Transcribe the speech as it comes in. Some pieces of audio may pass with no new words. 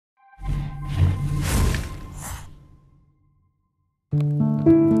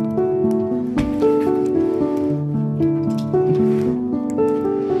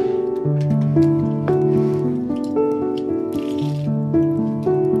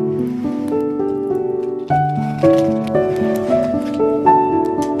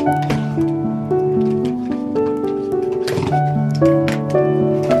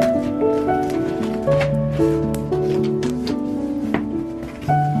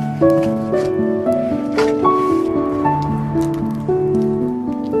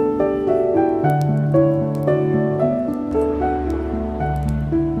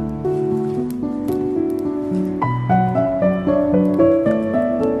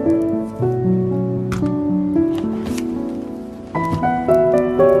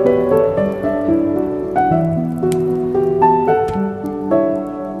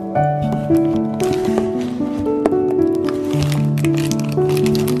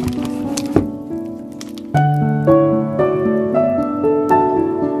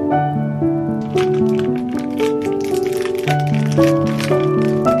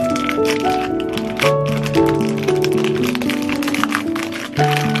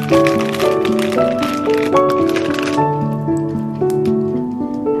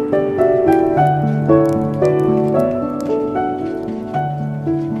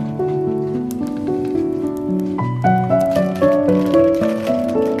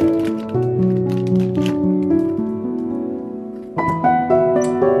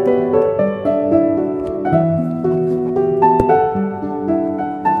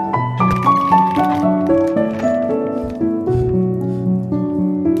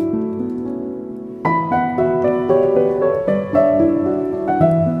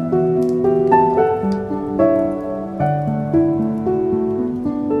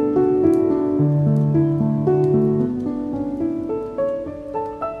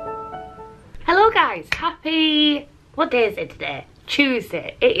What day is it today?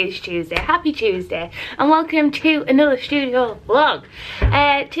 Tuesday. It is Tuesday. Happy Tuesday and welcome to another studio vlog.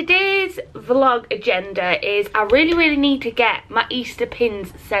 Today's vlog agenda is I really need to get my Easter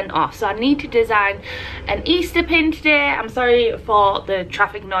pins sent off. So I need to design an Easter pin today. I'm sorry for the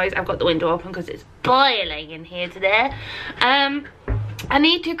traffic noise. I've got the window open because it's boiling in here today. I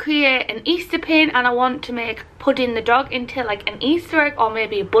need to create an Easter pin and I want to make Puddin the dog into like an Easter egg or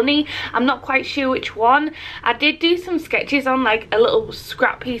maybe a bunny. I'm not quite sure which one. I did do some sketches on like a little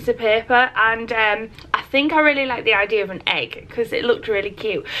scrap piece of paper and I think I really like the idea of an egg because it looked really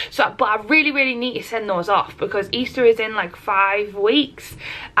cute. So, but I really need to send those off because Easter is in like 5 weeks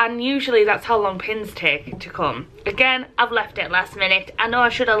and usually that's how long pins take to come. Again, I've left it last minute. I know I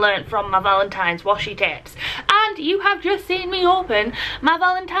should have learnt from my Valentine's washi tapes. And you have just seen me open my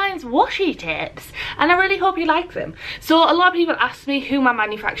Valentine's washi tapes. And I really hope you like them. So a lot of people ask me who my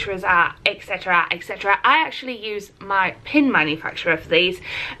manufacturers are, etc, etc. I actually use my pin manufacturer for these.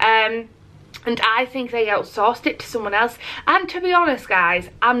 And I think they outsourced it to someone else. And to be honest guys,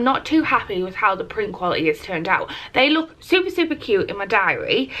 I'm not too happy with how the print quality has turned out. They look super cute in my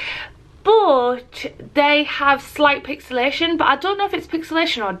diary, but they have slight pixelation, but I don't know if it's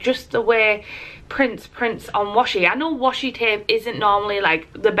pixelation or just the way prints on washi. I know washi tape isn't normally like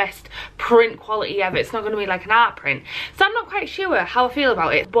the best print quality ever. It's not going to be like an art print, so I'm not quite sure how I feel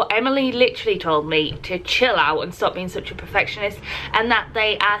about it. But Emily literally told me to chill out and stop being such a perfectionist and that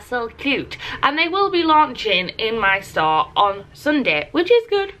they are so cute, and they will be launching in my store on Sunday, which is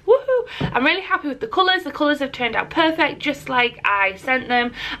good. Woohoo! I'm really happy with the colours. The colours have turned out perfect just like I sent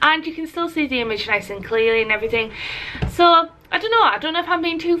them, and you can still see the image nice and clearly and everything. So I don't know if I'm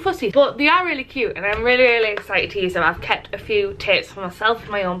being too fussy, but they are really cute and I'm really excited to use them. I've kept a few tapes for myself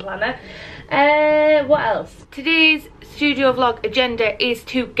in my own planner. What else? Today's studio vlog agenda is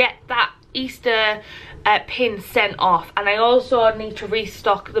to get that Easter pin sent off, and I also need to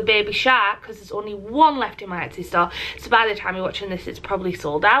restock the baby shark because there's only one left in my Etsy store, so by the time you're watching this it's probably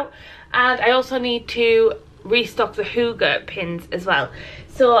sold out. And I also need to restock the Hygge pins as well,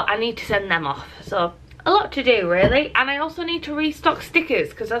 so I need to send them off. So a lot to do really. And I also need to restock stickers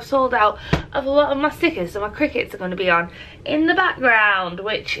because I've sold out of a lot of my stickers, so my crickets are going to be on in the background,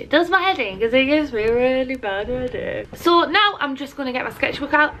 which does my head in because it gives me a really bad idea. So now I'm just going to get my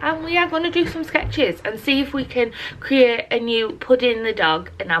sketchbook out and we are going to do some sketches and see if we can create a new Puddin the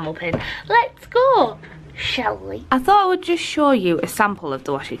dog enamel pin. Let's go, shall we? I thought I would just show you a sample of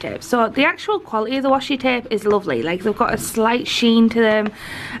the washi tape. So the actual quality of the washi tape is lovely. Like, they've got a slight sheen to them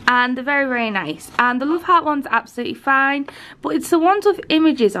and they're very nice. And the love heart one's absolutely fine, but it's the ones with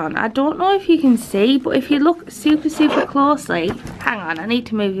images on. I don't know if you can see, but if you look super closely, hang on, I need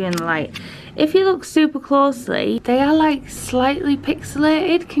to move you in the light. If you look super closely, they are like slightly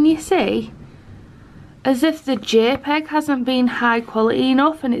pixelated. Can you see? As if the JPEG hasn't been high quality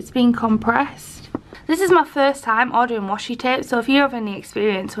enough and it's been compressed. This is my first time ordering washi tape, so if you have any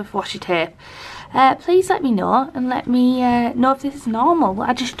experience with washi tape, please let me know and let me know if this is normal.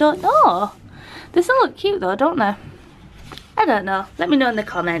 I just don't know. They still look cute though, don't they? I don't know. Let me know in the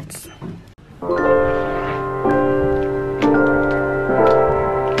comments.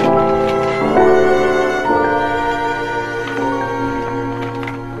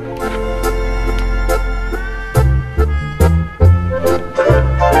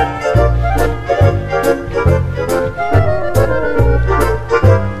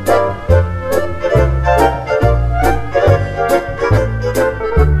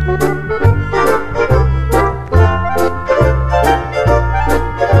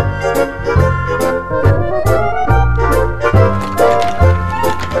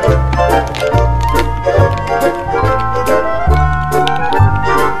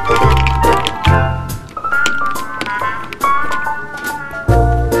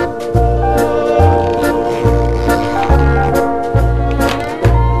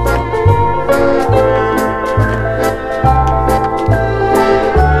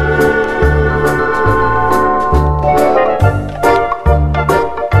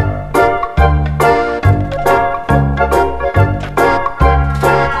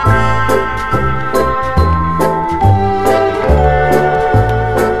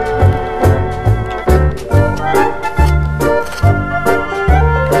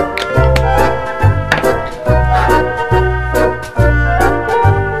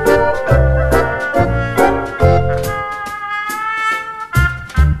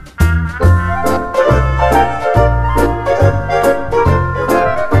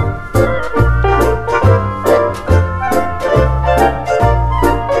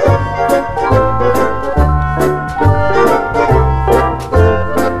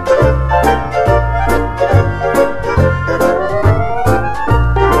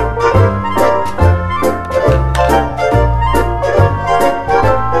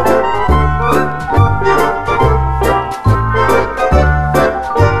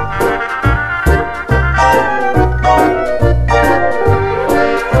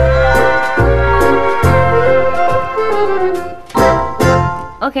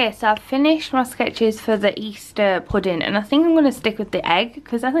 so I've finished my sketches for the Easter pudding, and I think I'm going to stick with the egg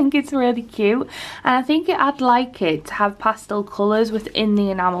because I think it's really cute, and I think I'd like it to have pastel colours within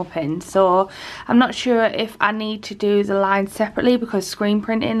the enamel pin. So I'm not sure if I need to do the lines separately because screen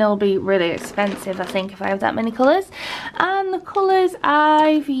printing will be really expensive, I think, if I have that many colours. And the colours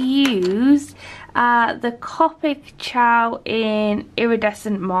I've used are the Copic Chow in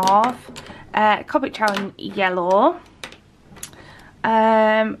iridescent mauve, Copic Chow in yellow,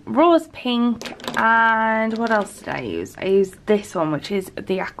 rose pink, and what else did I use? I used this one, which is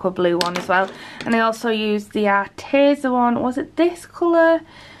the aqua blue one as well, and I also used the Arteza one. Was it this colour?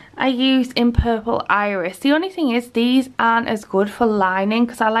 I used in purple iris. The only thing is these aren't as good for lining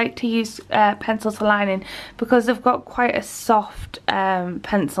because I like to use pencils for lining because they've got quite a soft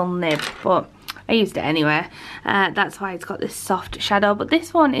pencil nib, but I used it anyway. That's why it's got this soft shadow. But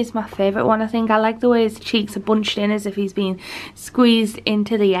this one is my favourite one, I think. I like the way his cheeks are bunched in as if he's been squeezed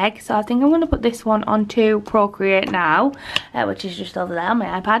into the egg. So I think I'm going to put this one onto Procreate now, which is just over there on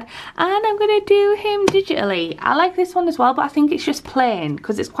my iPad. And I'm going to do him digitally. I like this one as well, but I think it's just plain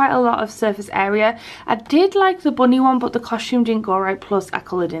because it's quite a lot of surface area. I did like the bunny one, but the costume didn't go right. Plus, I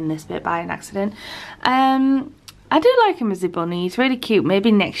coloured in this bit by an accident. I do like him as a bunny. He's really cute.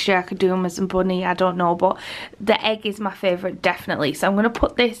 Maybe next year I could do him as a bunny. I don't know. But the egg is my favourite, definitely. So I'm going to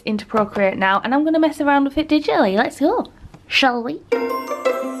put this into Procreate now. And I'm going to mess around with it digitally. Let's go. Shall we?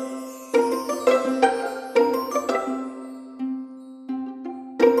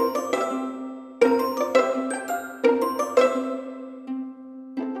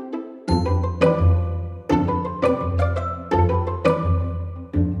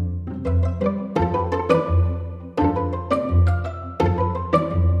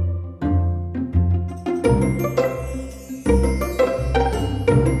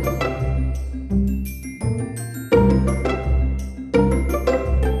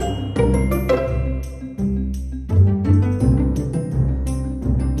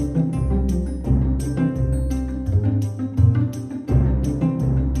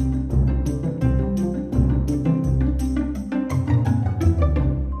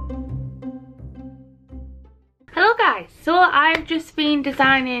 So I've just been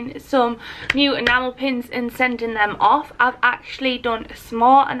designing some new enamel pins and sending them off. I've actually done a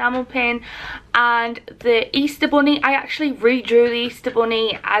small enamel pin and the Easter bunny. I actually redrew the Easter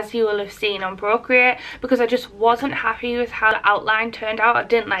bunny, as you will have seen on Procreate, because I just wasn't happy with how the outline turned out. I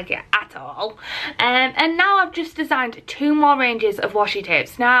didn't like it at all. And now I've just designed 2 more ranges of washi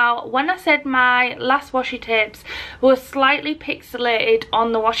tapes. Now, when I said my last washi tapes were slightly pixelated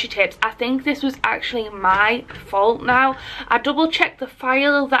on the washi tapes, I think this was actually my fault now. I double checked the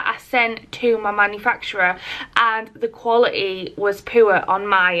file that I sent to my manufacturer and the quality was poor on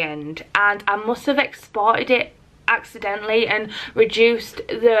my end, and I must have exported it accidentally and reduced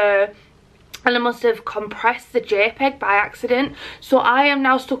the, and I must have compressed the JPEG by accident. So I am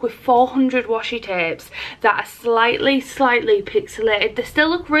now stuck with 400 washi tapes that are slightly pixelated. They still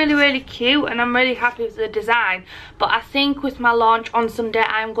look really cute and I'm really happy with the design, but I think with my launch on Sunday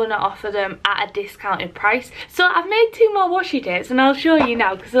I'm going to offer them at a discounted price. So I've made 2 more washi tapes and I'll show you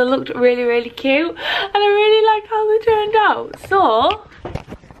now because they looked really cute and I really like how they turned out. So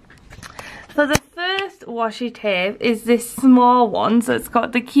the first washi tape is this small one, so it's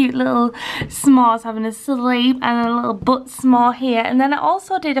got the cute little s'mores having a sleep and a little butt s'more here. And then I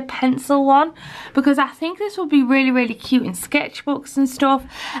also did a pencil one because I think this would be really cute in sketchbooks and stuff,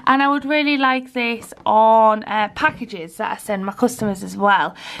 and I would really like this on packages that I send my customers as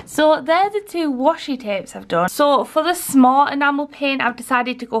well. So they're the 2 washi tapes I've done. So for the small enamel pin, I've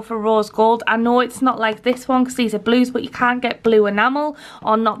decided to go for rose gold. I know it's not like this one because these are blues, but you can't get blue enamel,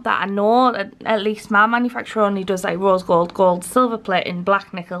 or not that I know. At least my manufacturer only does like rose gold, gold, silver plating,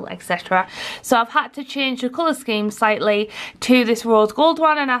 black nickel, etc. So I've had to change the colour scheme slightly to this rose gold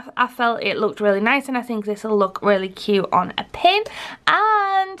one, and I felt it looked really nice, and I think this will look really cute on a pin.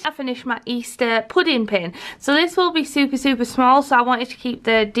 And I finished my Easter pudding pin. So this will be super small, so I wanted to keep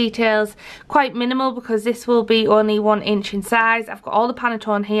the details quite minimal because this will be only 1 inch in size. I've got all the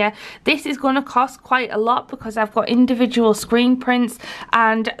Pantone here. This is going to cost quite a lot because I've got individual screen prints,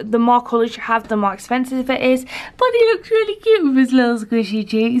 and the more colours you have, the more expensive it is. But he looks really cute with his little squishy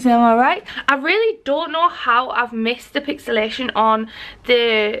cheeks, am I right? I really don't know how I've missed the pixelation on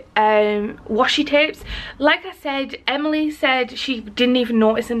the washi tapes. Like I said, Emily said she didn't even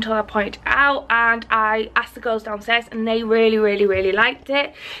notice until I pointed out, and I asked the girls downstairs and they really liked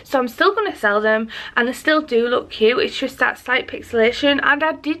it. So I'm still going to sell them and they still do look cute. It's just that slight pixelation, and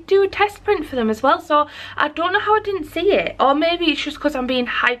I did do a test print for them as well, so I don't know how I didn't see it. Or maybe it's just because I'm being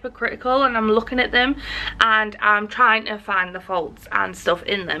hypercritical and I'm looking looking at them and I'm trying to find the faults and stuff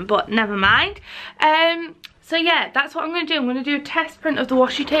in them, but never mind. So yeah, that's what I'm going to do. I'm going to do a test print of the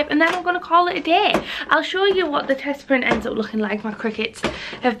washi tape and then I'm going to call it a day. I'll show you what the test print ends up looking like. My crickets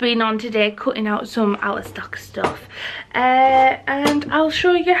have been on today cutting out some out of stock stuff. And I'll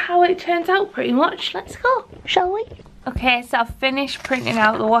show you how it turns out pretty much. Let's go, shall we? Okay, so I've finished printing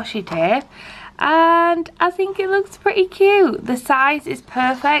out the washi tape and I think it looks pretty cute. The size is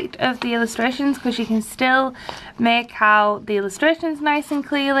perfect of the illustrations because you can still make out the illustrations nice and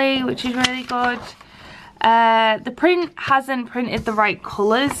clearly, which is really good. The print hasn't printed the right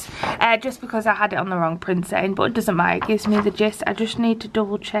colours just because I had it on the wrong print setting, but it doesn't matter, it gives me the gist. I just need to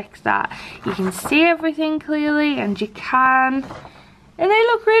double check that you can see everything clearly, and you can. And they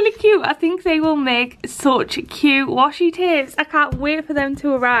look really cute. I think they will make such cute washi tapes. I can't wait for them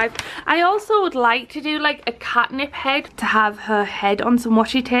to arrive. I also would like to do like a Katnipp head, to have her head on some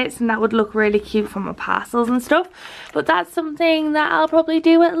washi tapes, and that would look really cute for my parcels and stuff. But that's something that I'll probably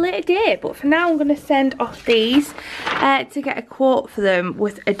do at a later date. But for now I'm going to send off these to get a quote for them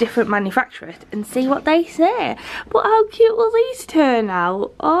with a different manufacturer and see what they say. But how cute will these turn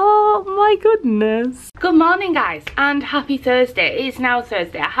out? Oh my goodness. Good morning guys, and happy Thursday. It's now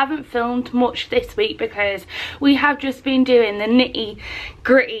Thursday. I haven't filmed much this week because we have just been doing the nitty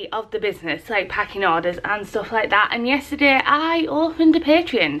gritty of the business, like packing orders and stuff like that. And yesterday I opened a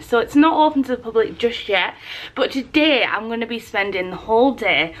Patreon, so it's not open to the public just yet, but today I'm going to be spending the whole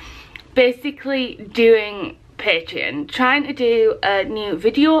day basically doing Patreon, trying to do a new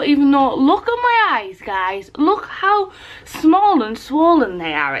video, even though look at my eyes guys, look how small and swollen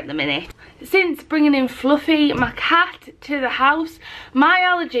they are at the minute. Since bringing in Fluffy, my cat, to the house, my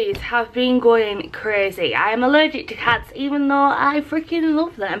allergies have been going crazy. I am allergic to cats even though I freaking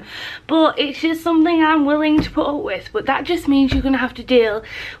love them, but it's just something I'm willing to put up with. But that just means you're going to have to deal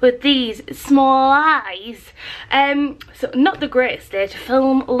with these small eyes. So not the greatest day to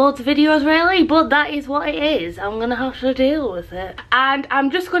film loads of videos really, but that is what it is. I'm going to have to deal with it. And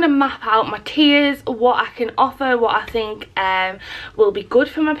I'm just going to map out my tiers, what I can offer, what I think will be good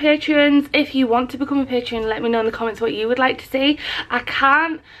for my patrons. If you want to become a patron, let me know in the comments what you would like to see. I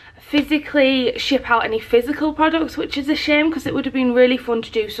can't physically ship out any physical products, which is a shame because it would have been really fun to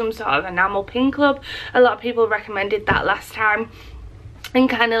do some sort of enamel pin club. A lot of people recommended that last time, and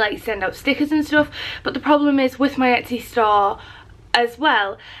kind of like send out stickers and stuff. But the problem is with my Etsy store as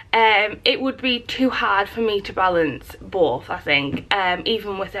well, it would be too hard for me to balance both, I think,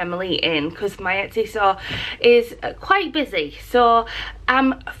 even with Emily in, because my Etsy store is quite busy. So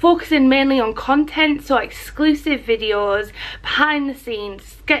I'm focusing mainly on content, so exclusive videos, behind the scenes,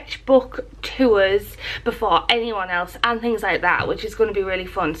 sketchbook tours before anyone else and things like that, which is going to be really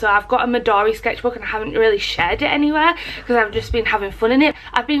fun. So I've got a Midori sketchbook and I haven't really shared it anywhere because I've just been having fun in it.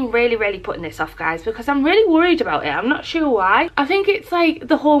 I've been really putting this off guys because I'm really worried about it. I'm not sure why. I think it's like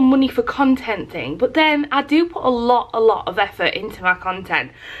the whole money for content thing, but then I do put a lot of effort into my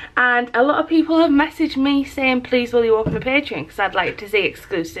content, and a lot of people have messaged me saying please will you open a Patreon because I'd like to see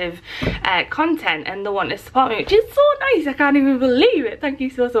exclusive content, and they want to support me, which is so nice. I can't even believe it. Thank you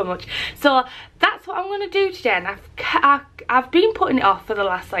so much. So that's what I'm going to do today, and I've been putting it off for the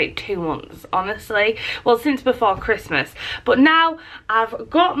last like 2 months, honestly. Well, since before Christmas, but now I've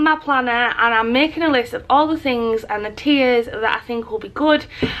got my planner and I'm making a list of all the things and the tiers that I think will be good.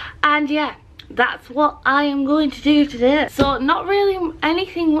 And yeah, that's what I am going to do today. So not really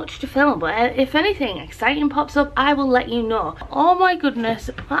anything much to film, but if anything exciting pops up, I will let you know. Oh my goodness,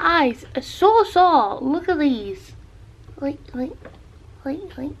 my eyes are so sore. Look at these. Like.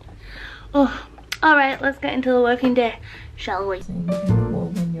 Oh, all right, let's get into the working day, shall we?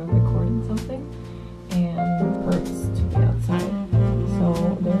 When you're recording something and birds to be outside,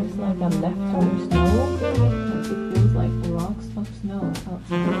 so there's like a leftover snow, like it feels like the rocks of snow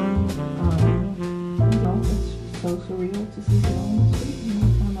outside. It's so surreal to see snow on the street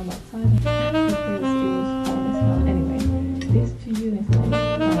when I'm outside because it was cold as hell. Anyway, this to you is like this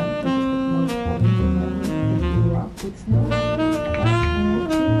is the most boring thing ever because you rock with snow.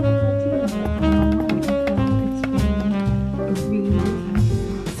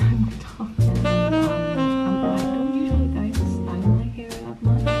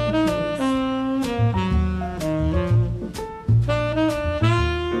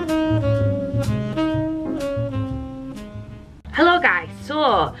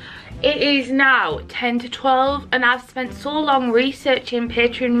 It is now 10 to 12 and I've spent so long researching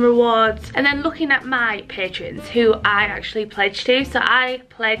Patreon rewards and then looking at my patrons who I actually pledged to. So I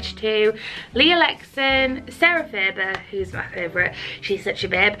pledged to Leah Lexon, Sarah Faber, who's my favourite, she's such a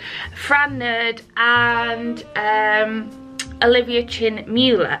babe, Fran Nerd, and Olivia Chin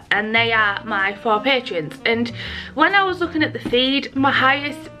Mueller, and they are my 4 patrons. And when I was looking at the feed, my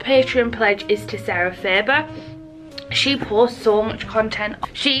highest Patreon pledge is to Sarah Faber. She posts so much content.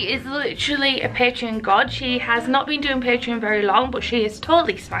 She is literally a Patreon god. She has not been doing Patreon very long, but she has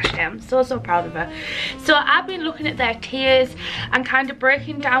totally smashed it. I'm so proud of her. So I've been looking at their tiers and kind of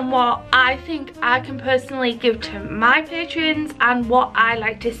breaking down what I think I can personally give to my patrons and what I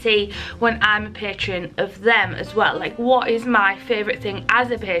like to see when I'm a patron of them as well. Like, what is my favourite thing as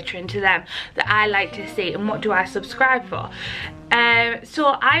a patron to them that I like to see, and what do I subscribe for?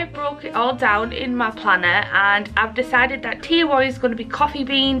 So I broke it all down in my planner, and I've decided that tier 1 is going to be coffee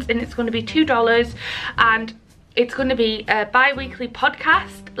beans, and it's going to be $2, and it's going to be a bi-weekly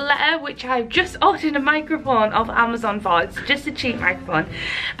podcast letter, which I've just ordered a microphone off Amazon for. It's just a cheap microphone,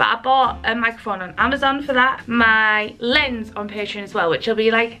 but I bought a microphone on Amazon for that. My lens on Patreon as well, which will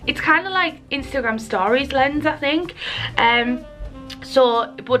be like, it's kind of like Instagram stories lens, I think.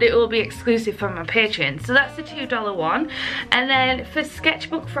 So, but it will be exclusive for my patrons. So that's the $2 one. And then for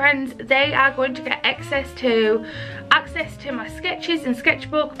sketchbook friends, they are going to get access to my sketches and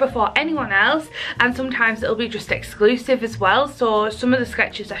sketchbook before anyone else, and sometimes it'll be just exclusive as well. So some of the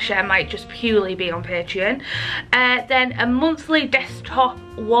sketches I share might just purely be on Patreon. Then a monthly desktop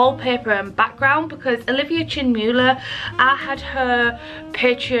wallpaper and background, because Olivia Chin Mueller, I had her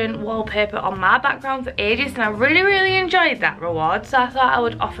Patreon wallpaper on my background for ages, and I really enjoyed that reward, so I thought I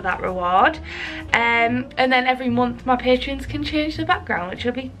would offer that reward. And then every month my patrons can change the background, which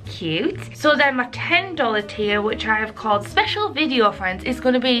will be cute. So then my $10 tier, which I have called Special Video Friends, is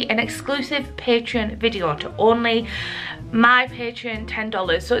going to be an exclusive Patreon video to only my Patreon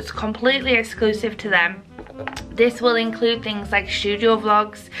 $10, so it's completely exclusive to them. This will include things like studio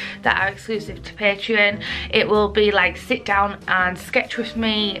vlogs that are exclusive to Patreon. It will be like sit down and sketch with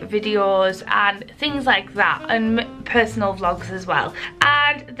me videos and things like that, and personal vlogs as well.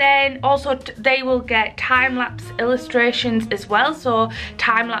 And then also they will get time-lapse illustrations as well, so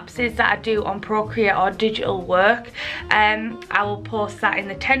time lapses that I do on Procreate or digital work. I will post that in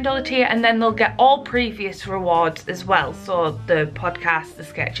the $10 tier, and then they'll get all previous rewards as well, so the podcast, the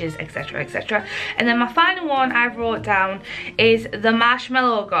sketches, etc. And then my final one I've wrote down is the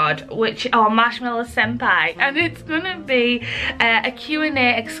Marshmallow God, or Marshmallow Senpai, and it's gonna be a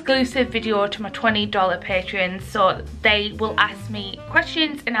Q&A exclusive video to my $20 patrons. So they will ask me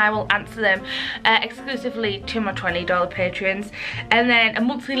questions and I will answer them exclusively to my $20 patrons. And then a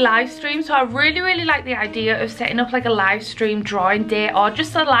monthly live stream. So I really like the idea of setting up like a live stream drawing day, or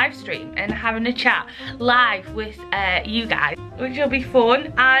just a live stream and having a chat live with you guys, which will be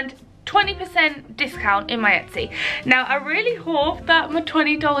fun. And 20% discount in my Etsy. Now I really hope that my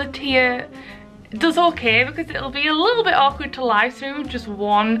 $20 tier does okay, because it'll be a little bit awkward to live stream with just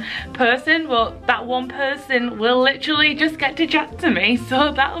one person, but that one person will literally just get to chat to me,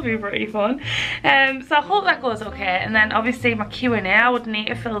 so that'll be pretty fun. So I hope that goes okay. And then obviously my Q&A, I would need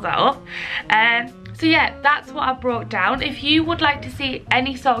to fill that up. So yeah, that's what I broke down. If you would like to see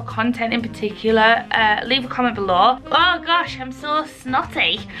any sort of content in particular, leave a comment below. Oh gosh, I'm so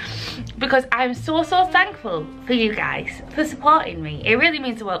snotty, because I'm so thankful for you guys for supporting me. It really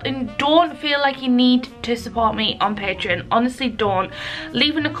means the world. And don't feel like you need to support me on Patreon. Honestly, don't.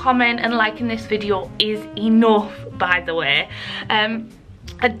 Leaving a comment and liking this video is enough, by the way.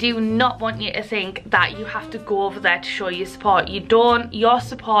 I do not want you to think that you have to go over there to show your support. You don't. Your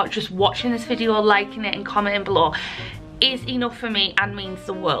support, just watching this video, liking it and commenting below, is enough for me and means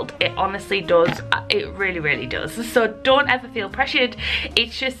the world. It honestly does. It really does. So don't ever feel pressured.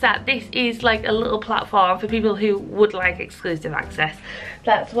 It's just that this is like a little platform for people who would like exclusive access.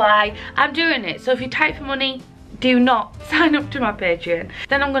 That's why I'm doing it. So if you type for money, do not sign up to my Patreon.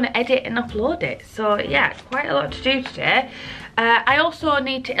 Then I'm going to edit and upload it. So yeah, quite a lot to do today. I also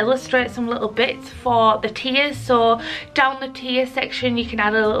need to illustrate some little bits for the tiers. So down the tier section you can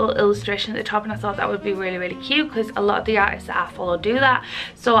add a little illustration at the top, and I thought that would be really cute, because a lot of the artists that I follow do that.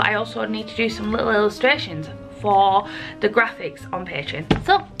 So I also need to do some little illustrations for the graphics on Patreon.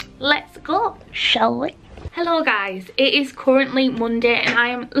 So let's go, shall we? Hello guys, it is currently Monday and I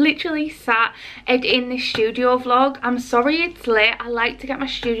am literally sat editing this studio vlog. I'm sorry it's late. I like to get my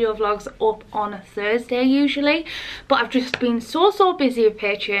studio vlogs up on a Thursday usually, but I've just been so busy with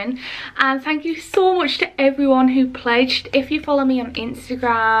Patreon. And thank you so much to everyone who pledged. If you follow me on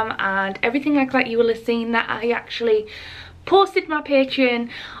Instagram and everything like that, you will have seen that I actually posted my Patreon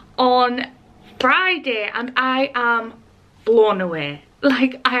on Friday and I am blown away.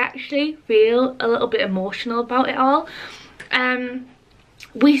 Like, I actually feel a little bit emotional about it all.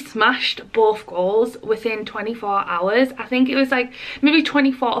 we smashed both goals within 24 hours. I think it was like maybe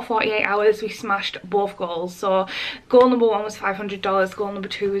 24 or 48 hours we smashed both goals. So goal number 1 was $500, goal number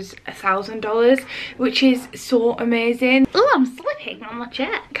 2 was $1,000, which is so amazing. Oh, I'm slipping on my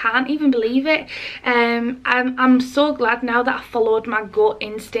chair. Can't even believe it. I'm so glad now that I followed my gut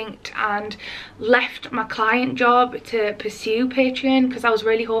instinct and left my client job to pursue Patreon, because I was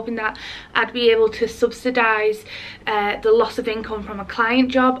really hoping that I'd be able to subsidize the loss of income from a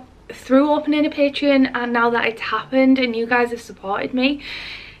client job through opening a Patreon. And now that it's happened and you guys have supported me,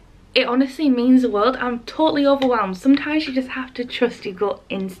 it honestly means the world. I'm totally overwhelmed. Sometimes you just have to trust your gut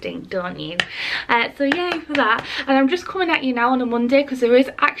instinct, don't you? So yay for that. And I'm just coming at you now on a Monday because there is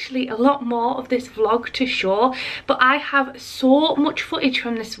actually a lot more of this vlog to show, but I have so much footage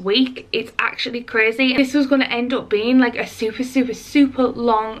from this week, it's actually crazy. This was going to end up being like a super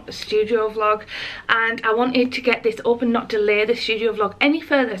long studio vlog, and I wanted to get this up and not delay the studio vlog any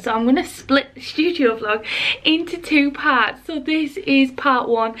further, so I'm going to split the studio vlog into 2 parts. So this is part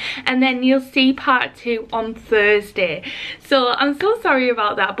 1, and then you'll see part 2 on Thursday. So I'm so sorry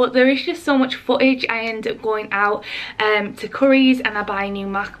about that, but there is just so much footage. I end up going out to Curry's and I buy a new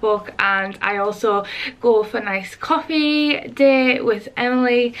MacBook, and I also go for a nice coffee day with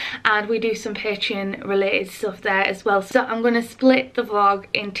Emily, and we do some Patreon related stuff there as well. So I'm going to split the vlog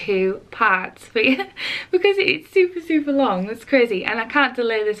into parts for you because it's super long. It's crazy, and I can't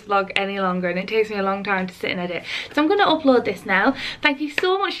delay this vlog any longer, and it takes me a long time to sit and edit. So I'm going to upload this now. Thank you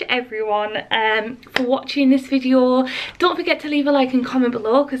so much to everyone for watching this video. Don't forget to leave a like and comment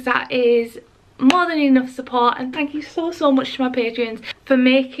below, because that is more than enough support. And thank you so much to my patrons for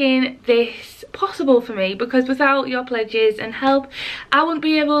making this possible for me, because without your pledges and help I wouldn't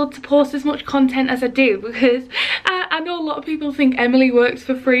be able to post as much content as I do, because I know a lot of people think Emily works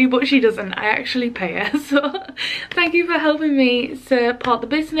for free, but she doesn't. I actually pay her. So thank you for helping me support the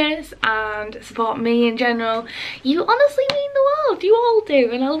business and support me in general. You honestly mean the world, you all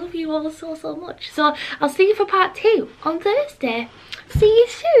do, and I love you all so much. So I'll see you for part 2 on Thursday. See you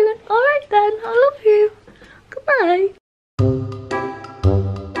soon. All right.